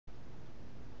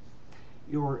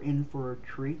You're in for a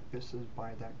treat. This is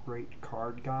by that great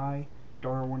card guy,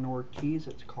 Darwin Ortiz.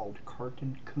 It's called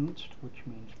Kartenkunste, which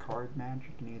means card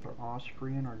magic in either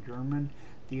Austrian or German.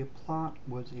 The plot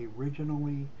was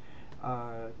originally,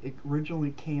 it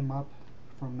originally came up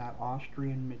from that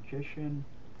Austrian magician.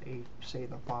 They say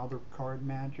the father of card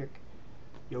magic,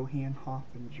 Johann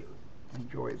Hoffinger.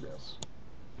 Enjoy this.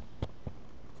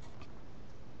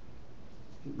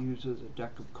 It uses a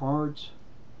deck of cards,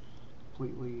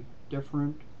 completely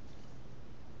different.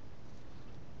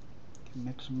 You can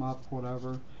mix them up,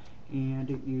 whatever. And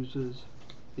it uses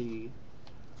the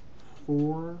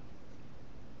 4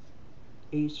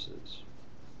 aces.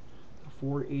 The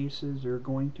 4 aces are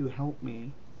going to help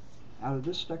me, out of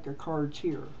this deck of cards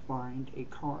here, find a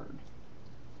card.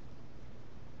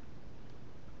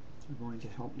 They're going to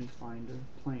help me find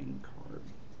a playing card.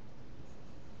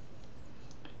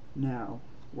 Now,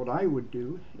 what I would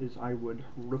do is I would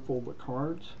riffle the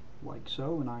cards like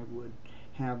so, and I would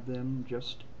have them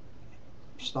just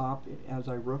stop as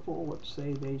I riffle. Let's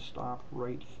say they stop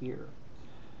right here.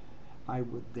 I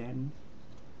would then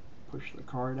push the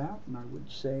card out, and I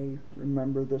would say,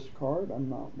 remember this card, I'm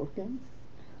not looking.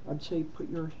 I'd say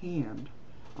put your hand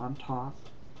on top,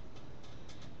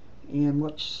 and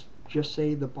let's just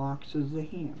say the box is the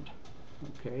hand,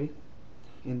 okay?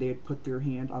 And they'd put their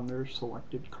hand on their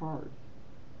selected card.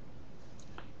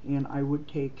 And I would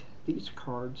take these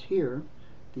cards here,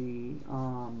 the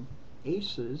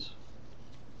aces,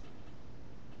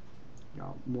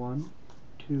 got 1,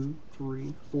 2,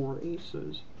 3, 4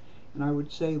 aces, and I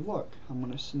would say, look, I'm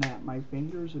going to snap my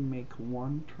fingers and make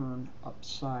one turn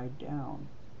upside down.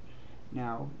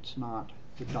 Now, it's not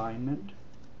the diamond,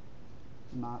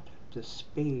 not the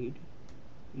spade,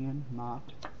 and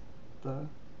not the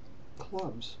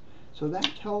clubs. So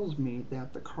that tells me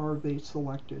that the card they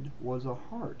selected was a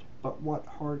heart. But what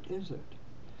heart is it?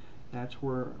 That's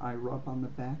where I rub on the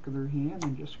back of their hand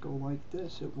and just go like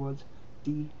this. It was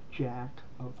the Jack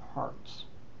of Hearts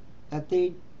that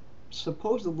they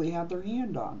supposedly had their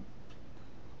hand on.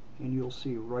 And you'll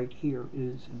see right here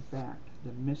is in fact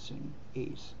the missing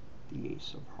ace, the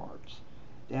Ace of Hearts.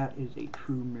 That is a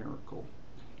true miracle.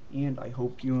 And I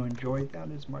hope you enjoyed that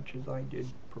as much as I did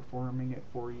performing it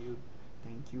for you.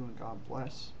 Thank you, and God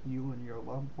bless you and your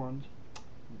loved ones.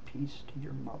 And peace to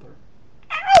your mother.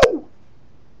 Ow!